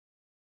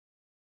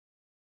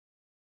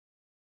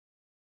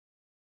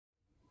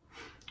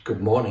Good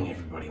morning,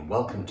 everybody, and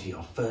welcome to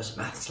your first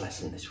maths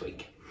lesson this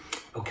week.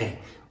 Okay,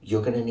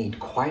 you're going to need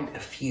quite a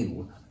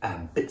few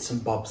bits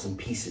and bobs and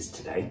pieces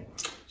today.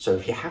 So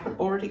if you haven't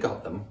already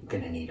got them, you're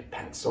going to need a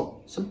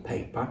pencil, some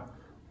paper,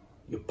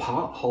 your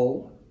part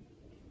whole,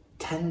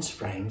 tens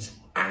frames,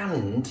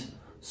 and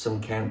some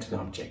counting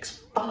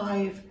objects.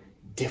 5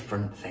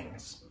 different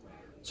things.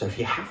 So if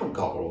you haven't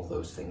got all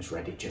those things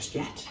ready just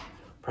yet,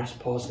 press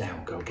pause now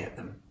and go get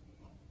them.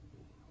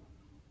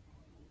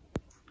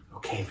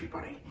 Okay,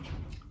 everybody,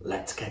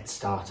 let's get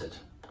started.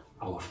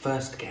 Our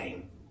first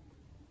game,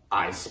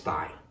 I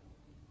Spy.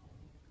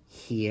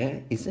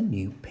 Here is a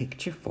new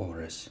picture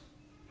for us.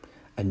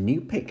 A new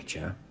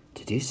picture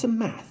to do some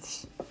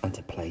maths and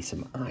to play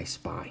some I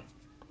Spy.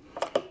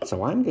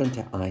 So I'm going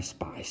to I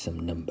Spy some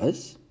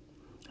numbers,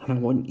 and I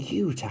want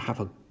you to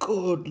have a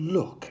good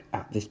look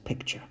at this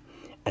picture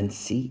and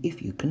see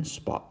if you can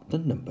spot the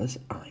numbers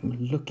I'm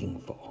looking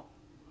for.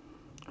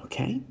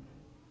 Okay?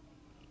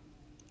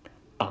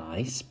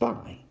 I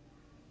spy,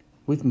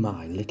 with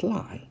my little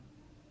eye,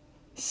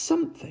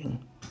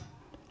 something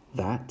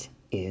that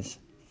is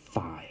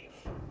 5.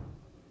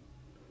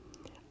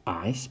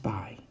 I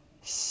spy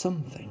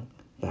something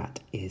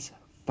that is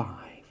 5.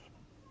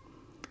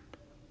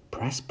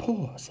 Press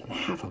pause and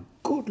have a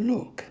good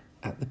look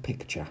at the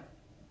picture.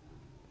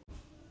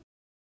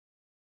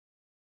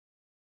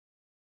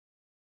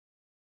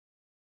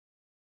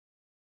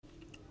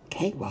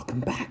 Okay,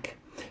 welcome back.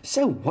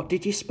 So, what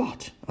did you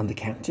spot? On the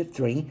count of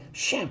 3,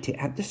 shout it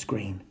at the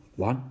screen.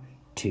 1,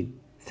 2,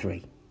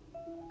 3.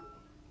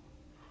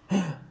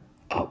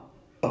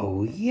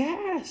 Oh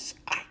yes,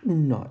 I'd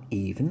not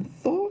even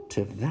thought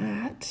of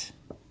that.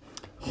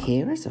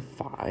 Here is a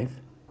 5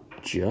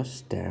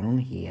 just down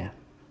here.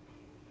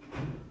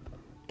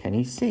 Can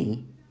you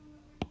see?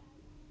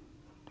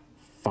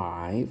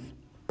 5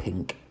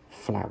 pink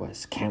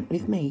flowers. Count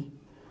with me.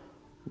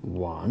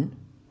 1,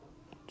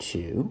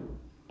 2,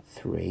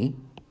 3,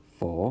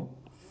 4,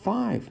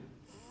 5.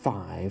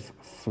 5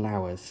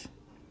 flowers.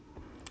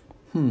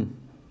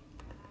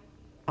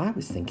 I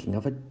was thinking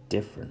of a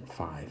different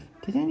 5.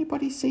 Did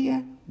anybody see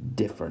a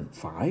different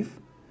 5?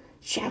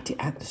 Shout it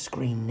at the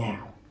screen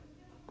now.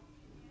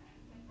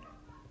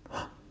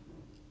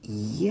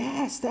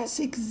 Yes, that's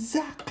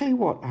exactly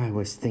what I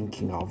was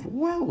thinking of.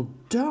 Well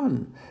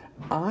done.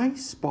 I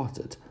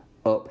spotted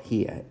up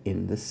here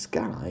in the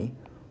sky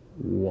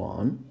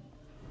 1,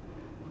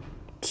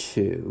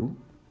 2,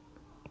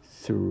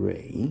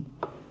 3,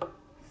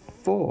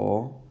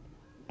 4,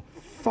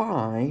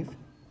 5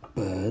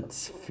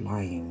 birds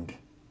flying.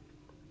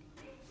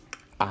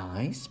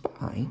 I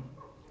spy,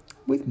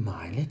 with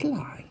my little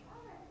eye,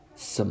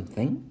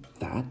 something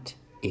that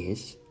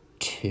is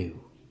 2.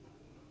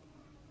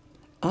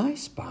 I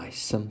spy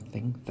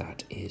something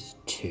that is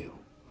 2.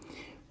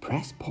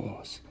 Press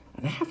pause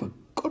and have a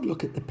good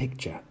look at the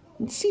picture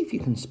and see if you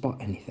can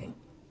spot anything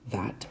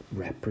that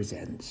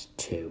represents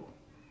 2.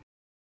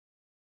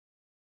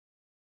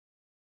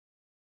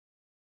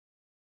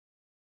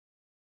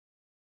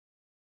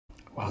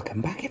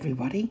 Welcome back,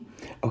 everybody.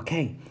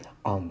 Okay,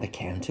 on the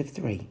count of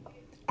 3,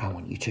 I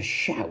want you to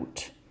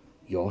shout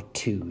your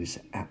 2s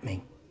at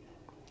me.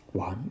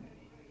 1,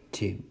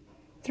 2,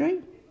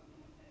 3.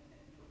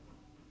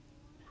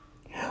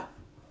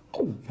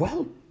 Oh,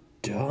 well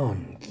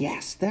done.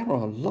 Yes, there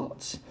are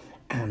lots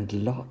and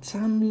lots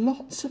and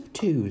lots of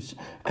 2s.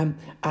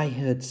 I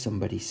heard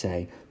somebody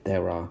say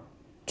there are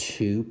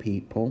 2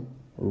 people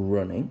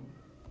running.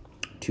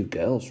 2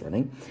 girls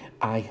running.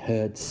 I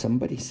heard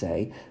somebody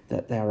say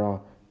that there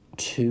are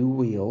 2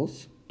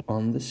 wheels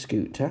on the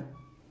scooter.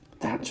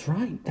 That's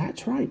right,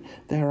 that's right.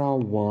 There are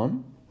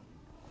 1,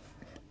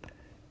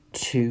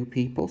 2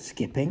 people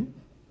skipping.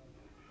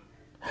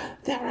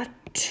 There are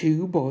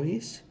 2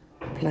 boys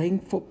playing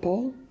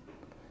football.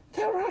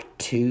 There are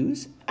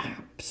 2s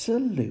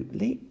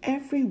absolutely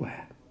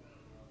everywhere.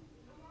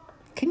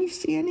 Can you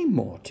see any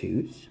more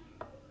 2s?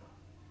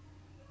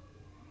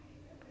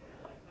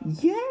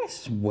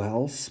 Yes,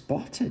 well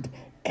spotted.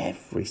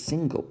 Every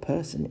single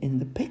person in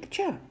the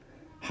picture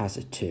has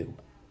a 2.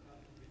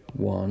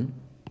 1,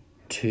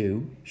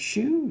 2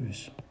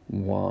 shoes.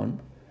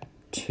 1,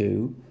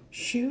 2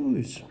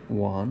 shoes.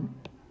 1,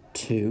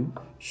 2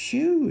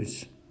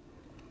 shoes.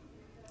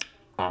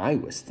 I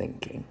was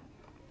thinking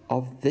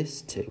of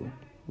this 2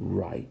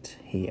 right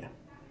here.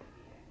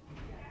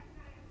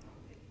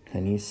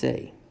 Can you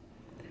see?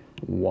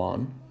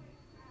 1,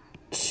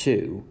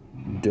 2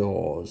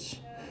 doors.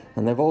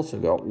 And they've also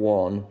got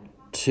 1,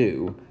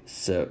 2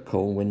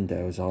 circle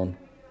windows on.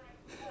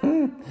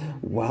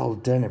 Well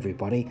done,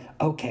 everybody.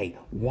 Okay,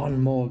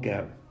 one more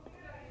go.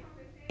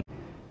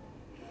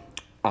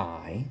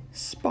 I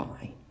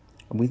spy,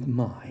 with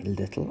my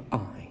little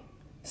eye,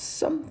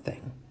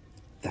 something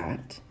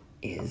that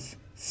is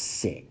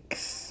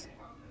 6.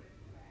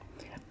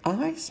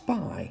 I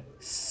spy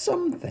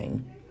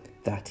something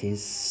that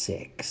is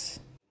 6.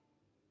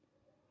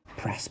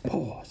 Press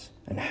pause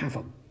and have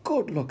a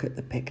good look at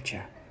the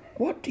picture.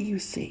 What do you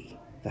see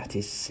that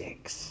is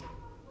 6?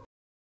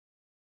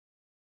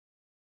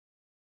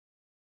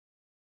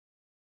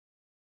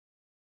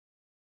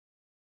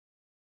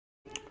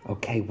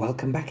 Okay,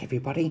 welcome back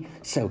everybody.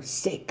 So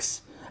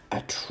 6,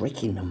 a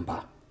tricky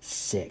number,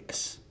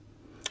 6.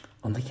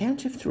 On the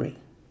count of 3,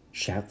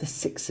 shout the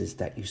 6s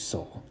that you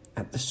saw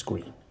at the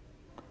screen.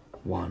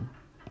 1,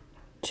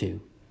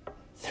 2,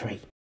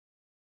 3.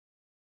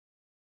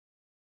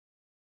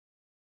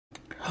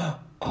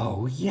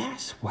 Oh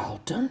yes,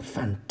 well done,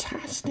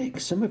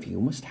 fantastic. Some of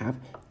you must have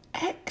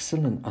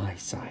excellent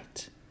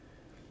eyesight.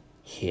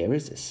 Here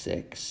is a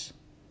 6,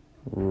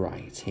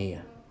 right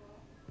here.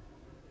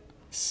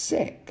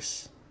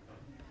 6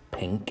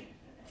 pink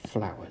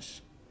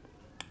flowers.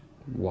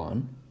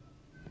 1,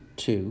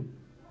 2,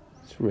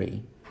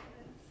 3,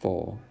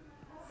 4,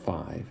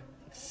 5,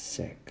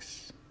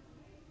 6.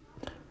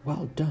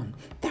 Well done.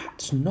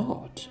 That's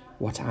not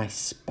what I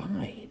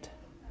spied.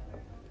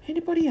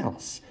 Anybody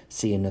else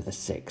see another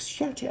 6?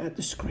 Shout it at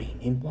the screen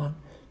in 1,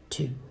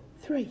 2,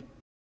 3.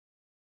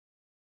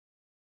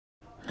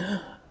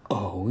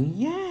 Oh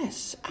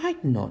yes,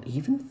 I'd not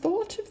even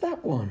thought of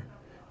that one.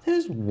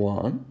 There's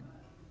 1,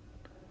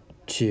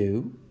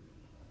 2,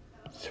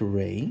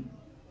 3,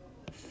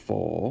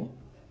 4,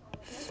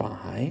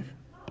 5,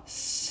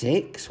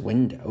 6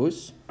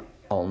 windows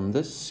on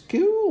the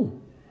school.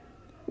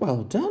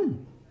 Well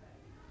done.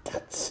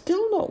 That's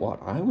still not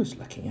what I was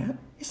looking at.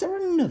 Is there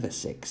another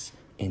 6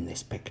 in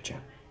this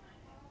picture?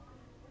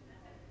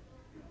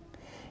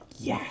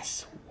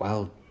 Yes,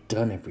 well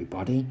done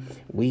everybody.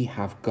 We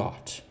have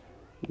got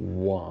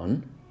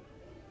 1,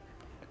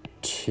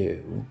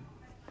 2,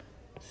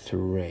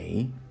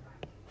 3,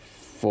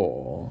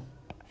 4,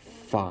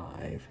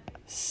 5,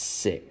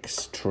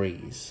 6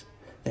 trees.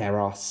 There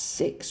are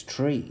 6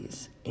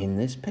 trees in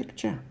this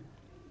picture.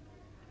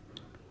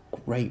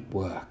 Great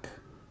work.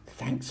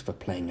 Thanks for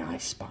playing I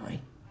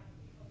Spy.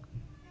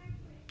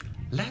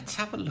 Let's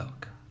have a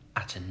look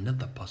at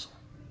another puzzle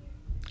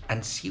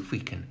and see if we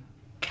can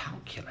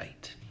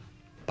calculate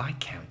by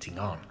counting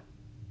on.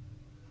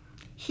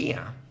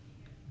 Here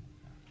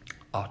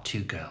are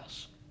 2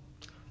 girls.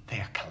 They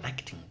are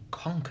collecting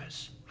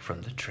conkers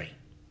from the tree.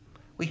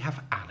 We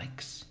have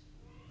Alex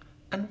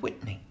and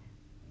Whitney.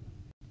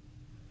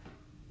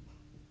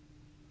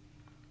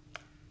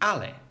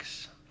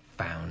 Alex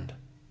found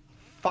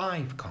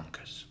 5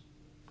 conkers.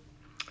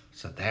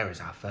 So there is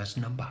our first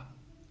number,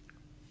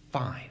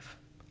 5.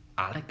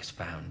 Alex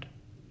found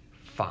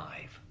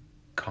 5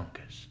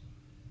 conkers.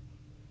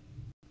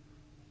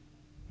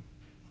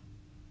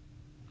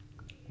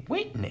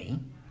 Whitney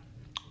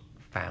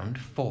found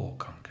 4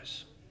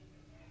 conkers.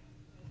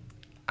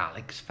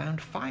 Alex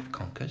found 5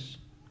 conkers.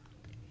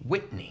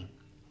 Whitney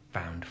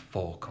found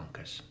 4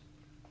 conkers.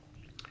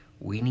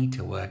 We need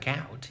to work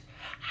out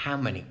how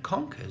many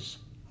conkers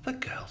the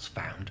girls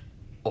found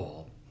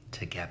all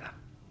together.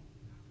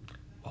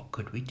 What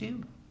could we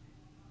do?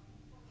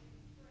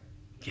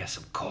 Yes,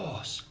 of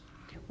course,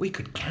 we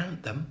could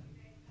count them.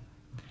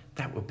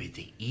 That would be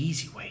the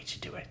easy way to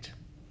do it.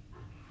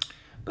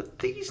 But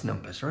these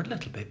numbers are a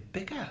little bit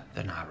bigger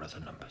than our other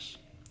numbers.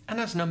 And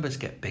as numbers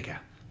get bigger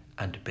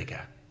and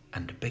bigger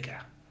and bigger,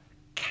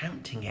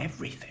 counting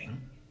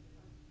everything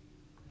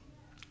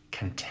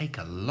can take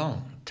a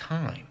long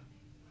time.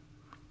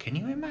 Can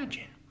you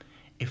imagine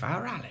if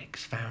our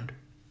Alex found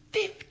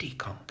 50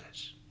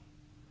 conkers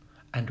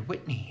and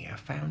Whitney here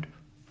found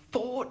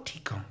 40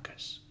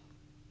 conkers?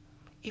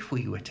 If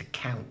we were to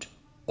count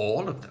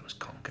all of those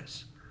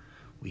conkers,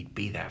 we'd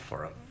be there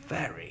for a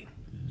very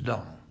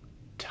long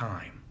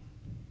time.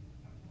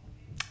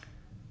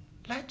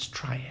 Let's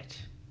try it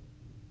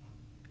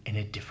in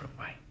a different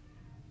way.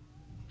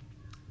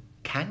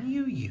 Can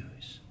you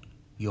use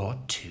your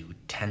 2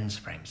 tens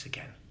frames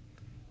again?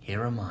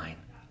 Here are mine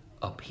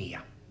up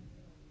here.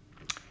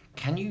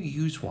 Can you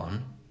use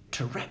one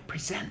to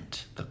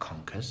represent the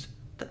conkers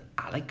that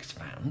Alex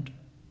found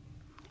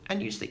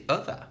and use the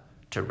other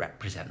to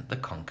represent the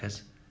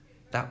conkers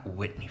that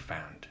Whitney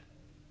found?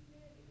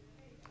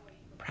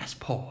 Press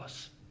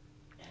pause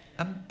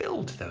and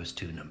build those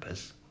 2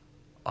 numbers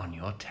on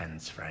your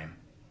tens frame.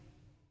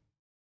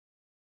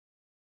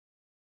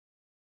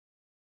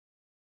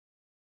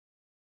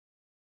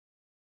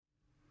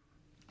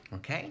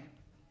 Okay?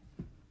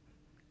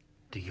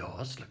 Do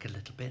yours look a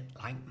little bit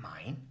like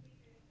mine?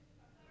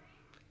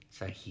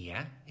 So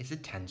here is a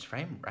tens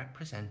frame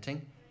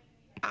representing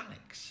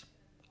Alex.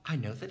 I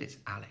know that it's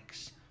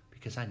Alex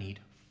because I need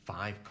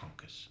 5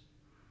 conkers.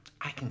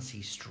 I can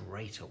see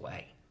straight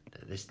away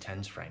that this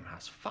tens frame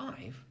has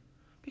 5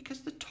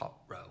 because the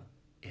top row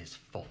is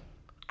full.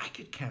 I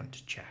could count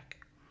to check.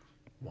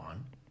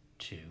 1,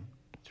 2,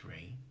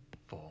 3,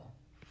 4,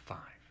 5.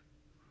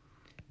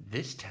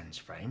 This tens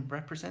frame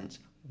represents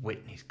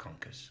Whitney's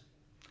conkers.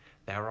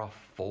 There are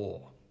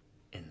 4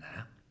 in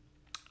there.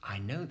 I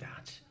know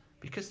that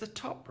because the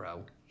top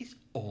row is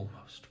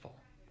almost full.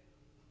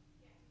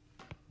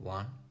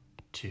 1,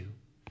 2,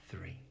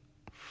 3,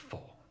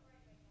 4.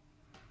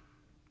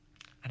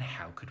 And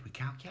how could we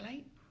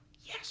calculate?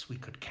 Yes, we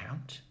could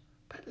count,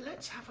 but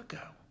let's have a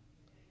go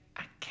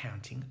at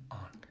counting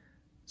on.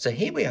 So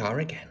here we are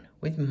again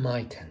with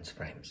my tens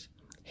frames.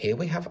 Here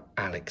we have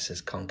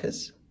Alex's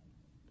conkers.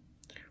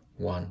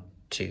 1,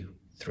 2,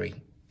 3,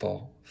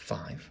 4,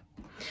 5.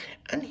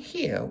 And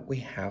here we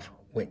have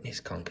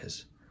Whitney's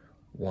conkers.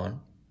 1,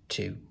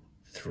 2,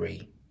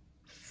 3,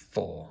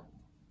 4.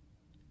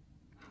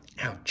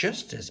 Now,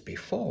 just as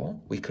before,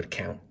 we could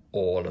count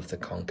all of the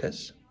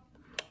conkers.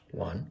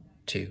 1,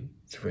 2,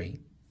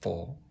 3,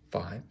 4,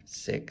 5,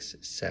 6,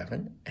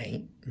 7,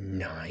 8,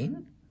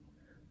 9.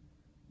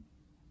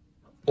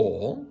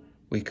 Or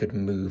we could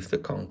move the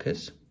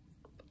conkers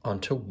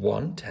onto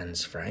one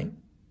tens frame.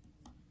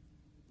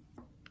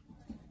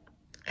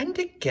 And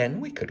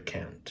again we could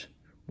count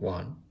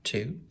 1,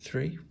 2,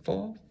 3,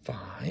 4,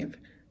 5,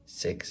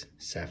 6,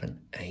 7,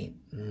 8,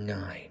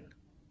 9.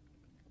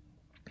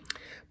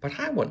 But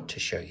I want to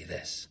show you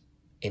this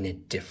in a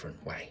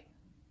different way,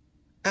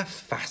 a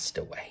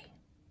faster way,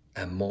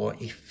 a more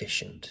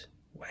efficient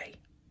way.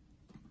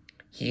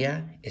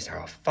 Here is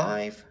our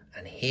 5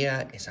 and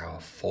here is our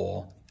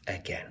 4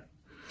 again.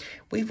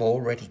 We've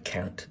already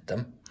counted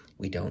them.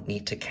 We don't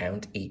need to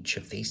count each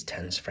of these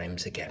tens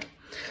frames again.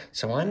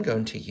 So I'm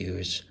going to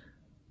use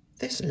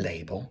this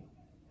label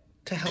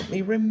to help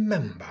me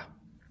remember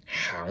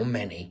how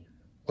many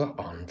were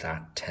on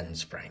that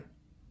tens frame.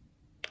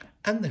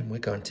 And then we're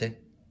going to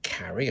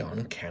carry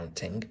on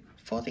counting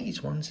for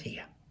these ones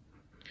here.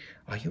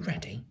 Are you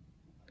ready?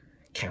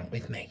 Count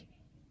with me.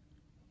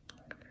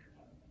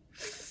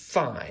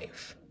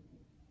 5,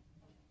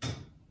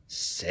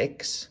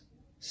 6,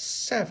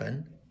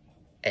 7,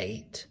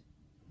 8,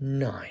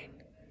 9.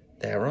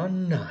 There are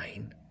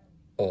 9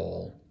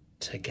 all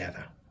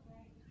together.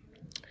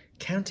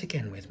 Count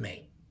again with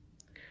me.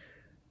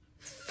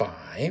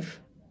 5,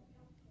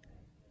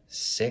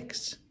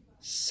 6,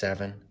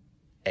 7,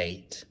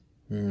 8,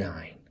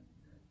 9.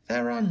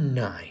 There are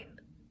 9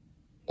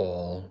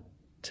 all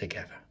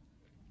together.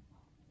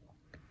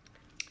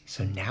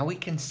 So now we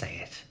can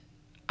say it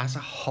as a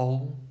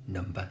whole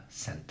number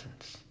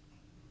sentence.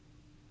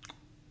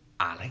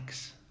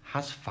 Alex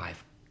has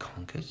 5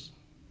 conkers.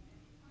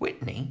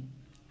 Whitney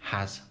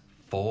has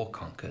 4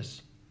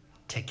 conkers.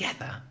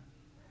 Together,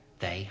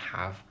 they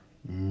have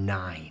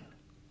 9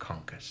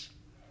 conkers.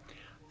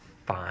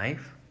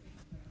 5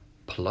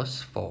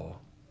 plus 4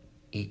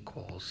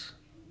 equals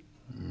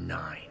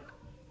 9.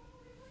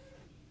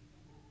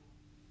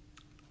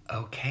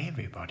 Okay,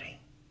 everybody,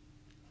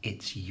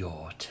 it's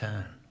your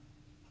turn.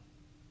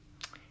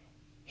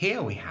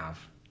 Here we have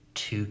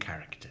 2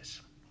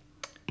 characters.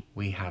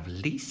 We have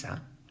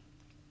Lisa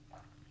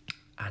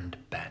and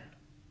Ben.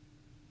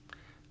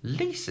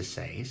 Lisa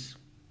says,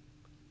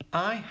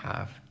 I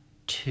have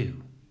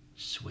 2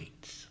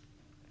 sweets.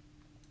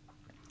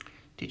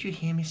 Did you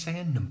hear me say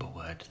a number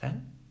word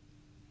then?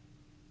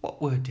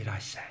 What word did I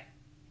say?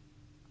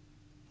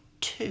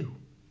 2.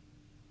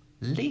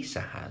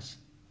 Lisa has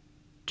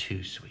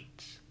 2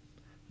 sweets.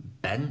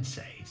 Ben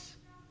says,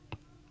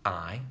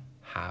 I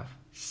have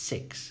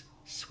 6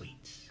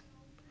 sweets.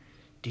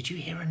 Did you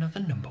hear another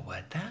number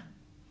word there?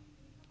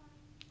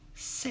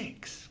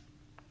 6.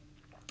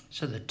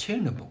 So the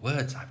 2 number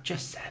words I've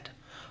just said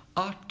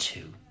are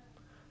 2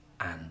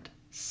 and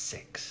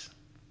 6.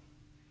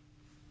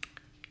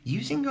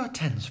 Using your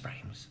tens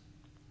frames,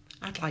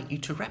 I'd like you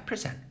to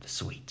represent the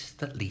sweets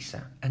that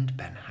Lisa and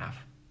Ben have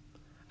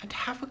and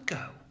have a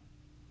go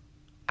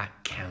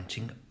at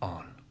counting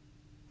on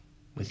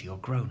with your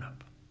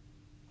grown-up.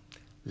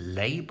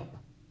 Label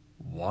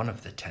one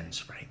of the tens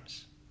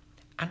frames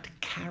and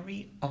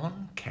carry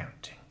on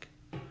counting.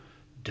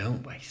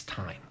 Don't waste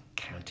time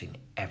counting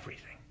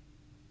everything.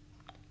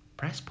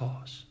 Press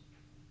pause,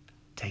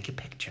 take a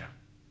picture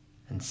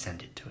and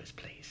send it to us,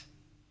 please.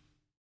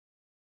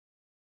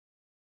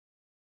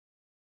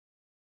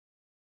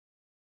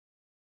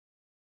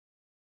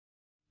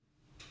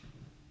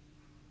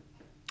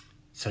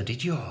 So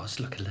did yours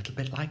look a little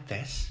bit like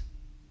this?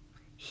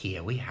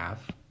 Here we have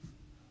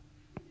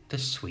the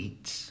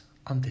sweets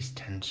on this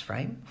tens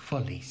frame for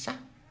Lisa,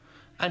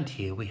 and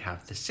here we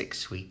have the 6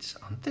 sweets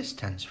on this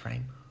tens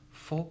frame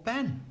for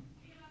Ben.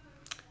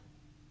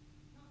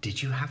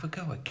 Did you have a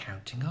go at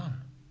counting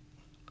on?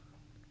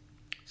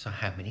 So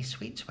how many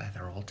sweets were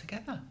there all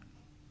together?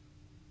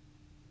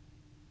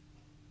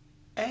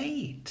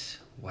 8.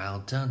 Well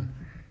done.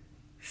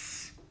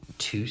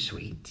 2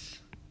 sweets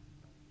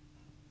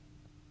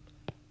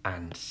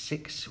and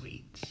 6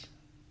 sweets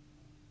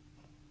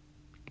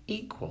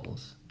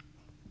equals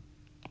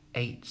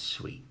 8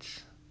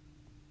 sweets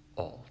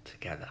all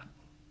together.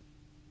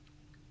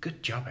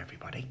 Good job,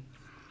 everybody.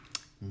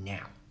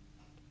 Now,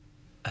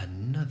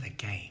 another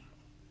game.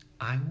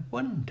 I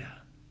wonder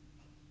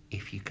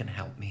if you can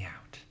help me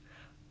out.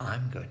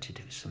 I'm going to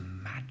do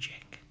some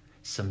magic,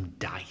 some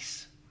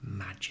dice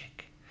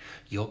magic.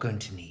 You're going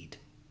to need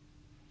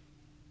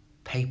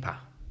paper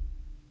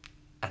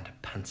and a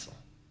pencil.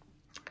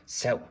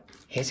 So,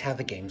 here's how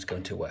the game's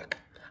going to work.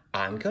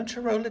 I'm going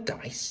to roll a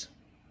dice,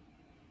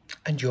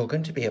 and you're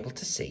going to be able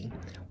to see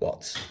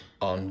what's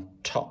on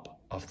top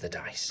of the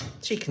dice.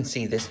 So you can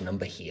see this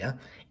number here.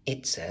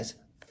 It says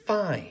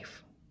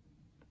 5.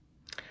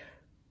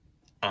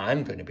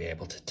 I'm going to be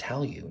able to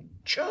tell you,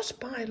 just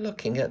by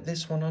looking at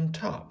this one on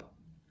top,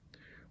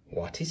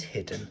 what is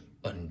hidden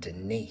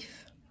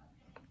underneath.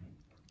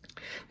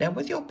 Now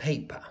with your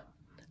paper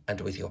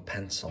and with your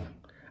pencil,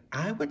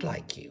 I would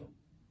like you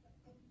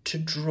to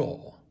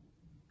draw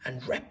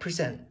and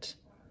represent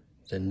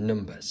the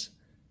numbers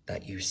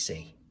that you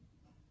see.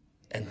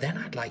 And then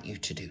I'd like you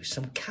to do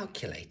some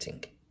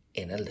calculating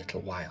in a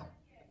little while.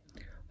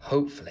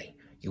 Hopefully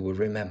you will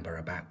remember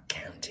about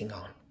counting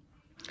on.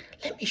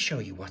 Let me show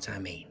you what I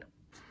mean.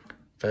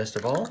 First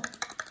of all,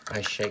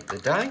 I shake the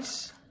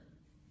dice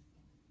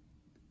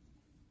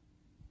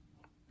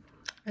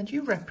and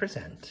you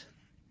represent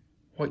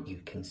what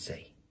you can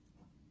see.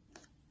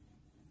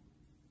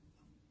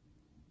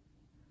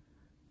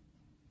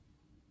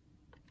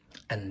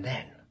 And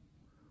then,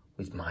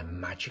 with my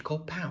magical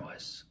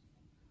powers,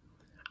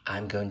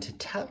 I'm going to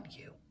tell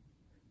you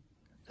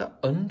that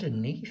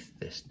underneath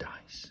this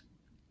dice,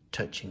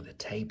 touching the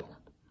table,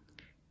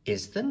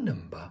 is the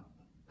number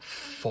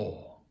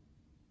 4.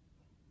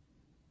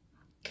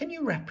 Can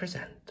you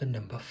represent the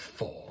number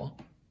 4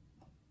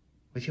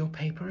 with your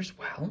paper as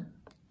well?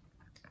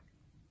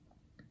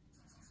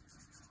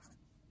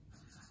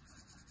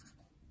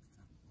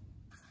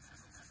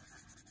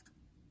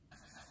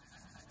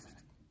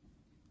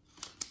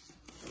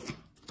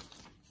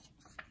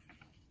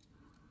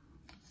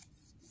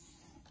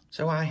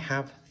 So I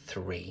have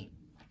 3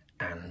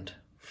 and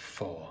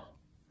 4.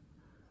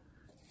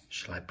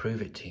 Shall I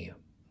prove it to you?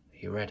 Are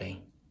you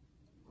ready?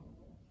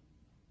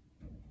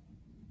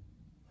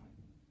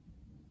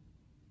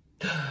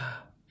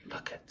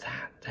 Look at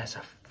that, there's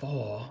a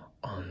 4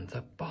 on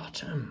the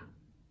bottom.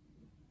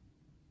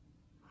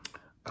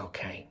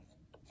 Okay,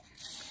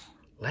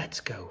 let's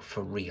go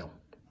for real.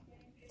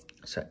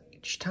 So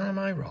each time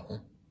I roll,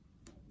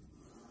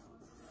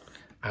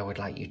 I would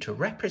like you to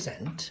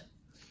represent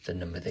the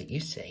number that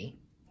you see,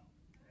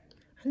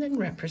 and then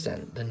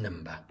represent the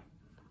number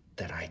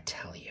that I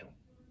tell you.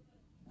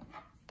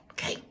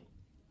 Okay,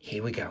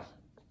 here we go.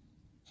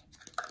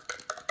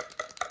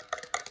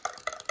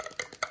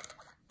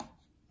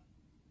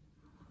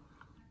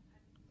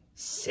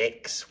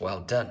 6,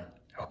 well done.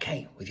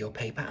 Okay, with your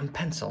paper and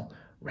pencil,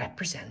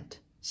 represent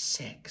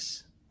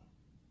 6.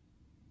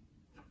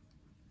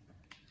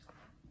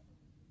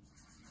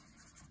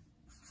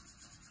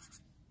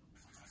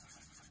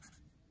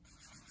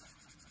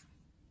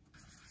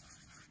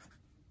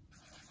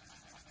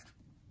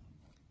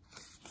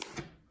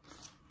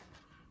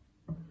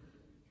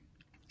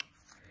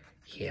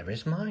 Here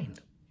is mine.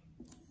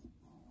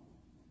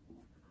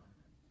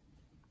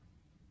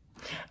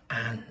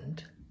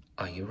 And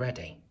are you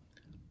ready?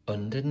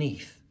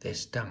 Underneath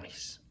this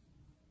dice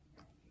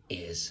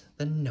is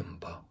the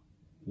number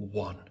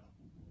 1.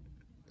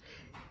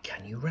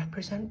 Can you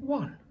represent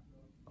 1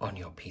 on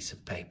your piece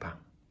of paper?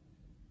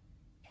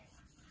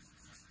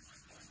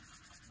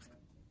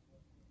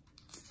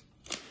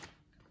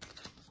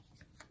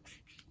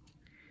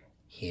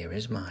 Here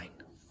is mine.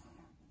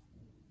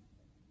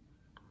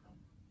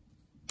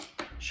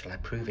 Shall I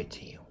prove it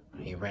to you?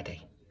 Are you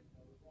ready?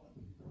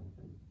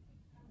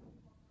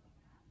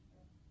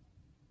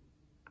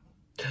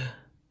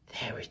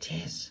 There it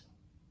is,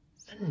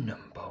 the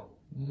number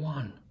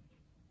 1.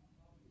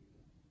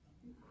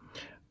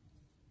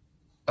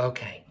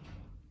 Okay,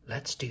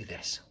 let's do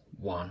this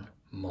one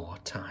more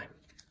time.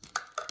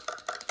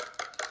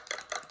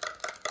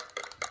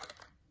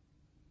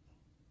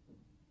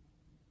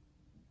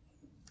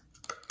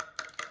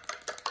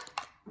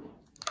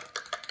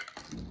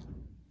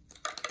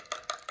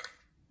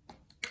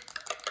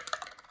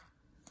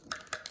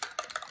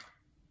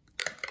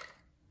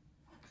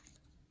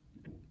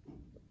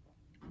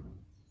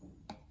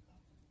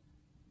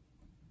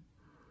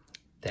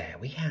 There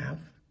we have.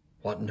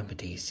 What number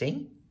do you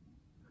see?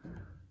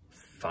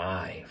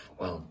 5.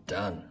 Well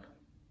done.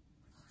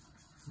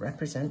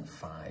 Represent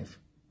 5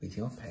 with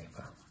your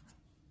paper.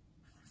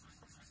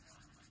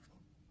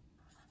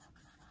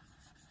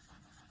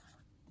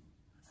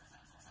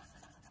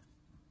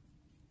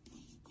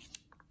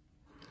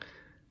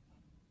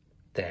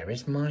 There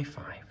is my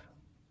 5.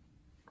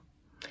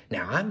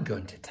 Now I'm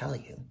going to tell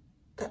you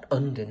that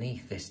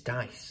underneath this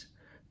dice,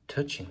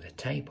 touching the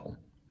table,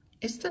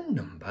 is the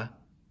number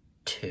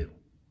 2.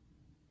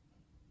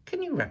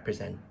 Can you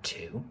represent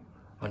 2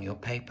 on your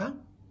paper?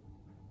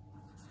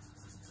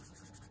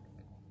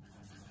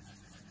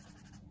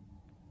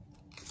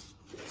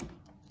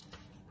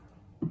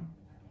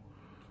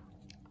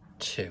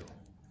 Two.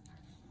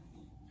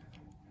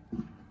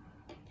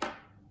 Are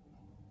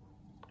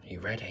you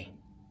ready?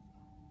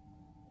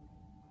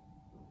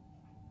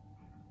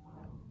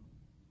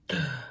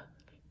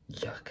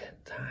 Look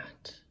at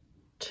that.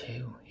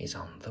 2 is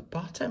on the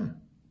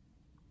bottom.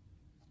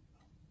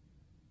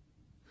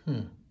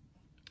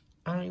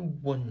 I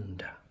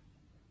wonder.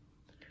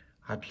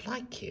 I'd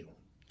like you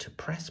to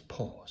press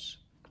pause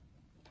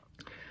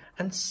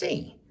and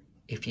see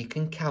if you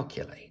can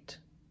calculate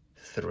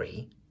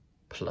 3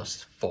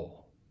 plus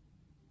 4,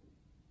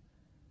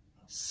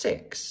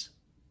 6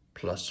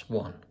 plus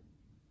 1,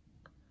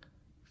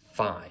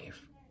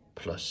 5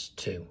 plus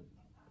 2,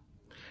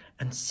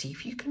 and see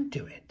if you can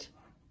do it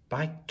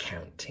by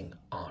counting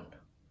on.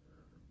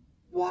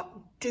 What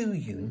do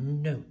you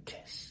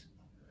notice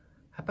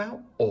about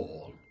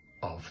all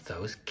of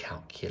those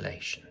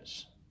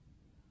calculations?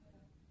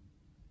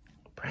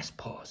 Press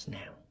pause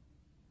now.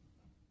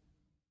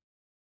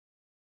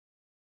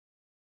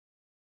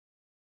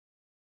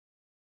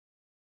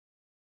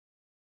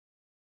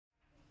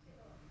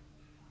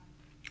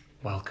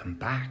 Welcome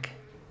back.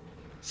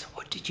 So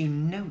what did you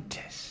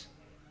notice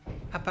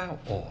about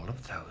all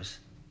of those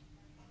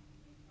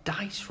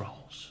dice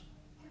rolls?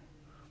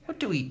 What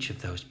do each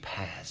of those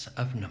pairs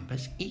of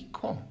numbers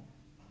equal?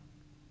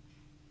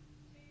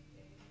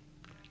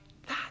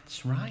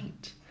 That's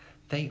right.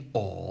 They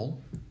all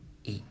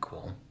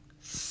equal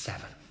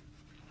 7.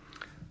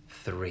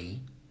 3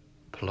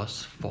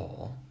 plus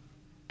 4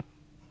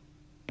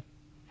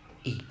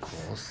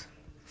 equals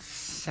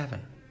 7.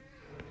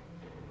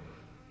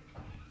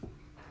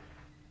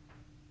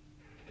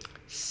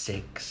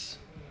 6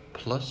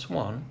 plus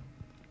 1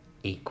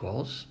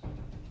 equals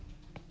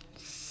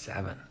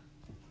 7.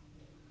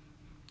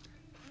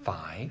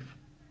 5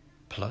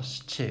 plus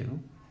 2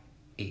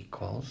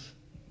 equals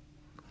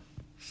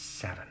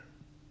 7.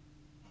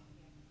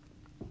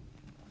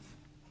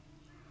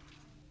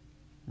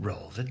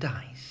 Roll the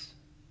dice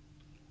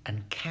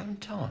and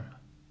count on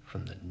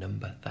from the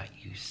number that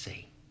you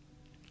see.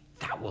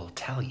 That will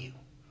tell you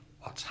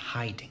what's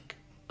hiding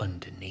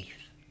underneath.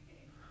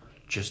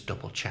 Just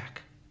double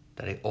check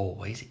that it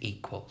always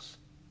equals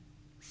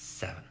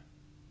 7.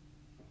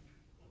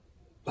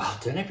 Well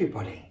done,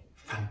 everybody.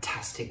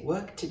 Fantastic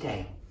work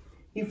today.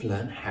 You've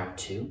learned how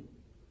to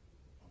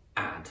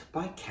add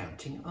by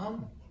counting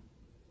on.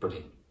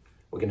 Brilliant.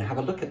 We're going to have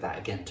a look at that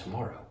again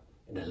tomorrow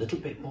in a little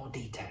bit more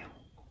detail.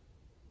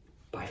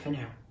 Bye for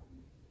now.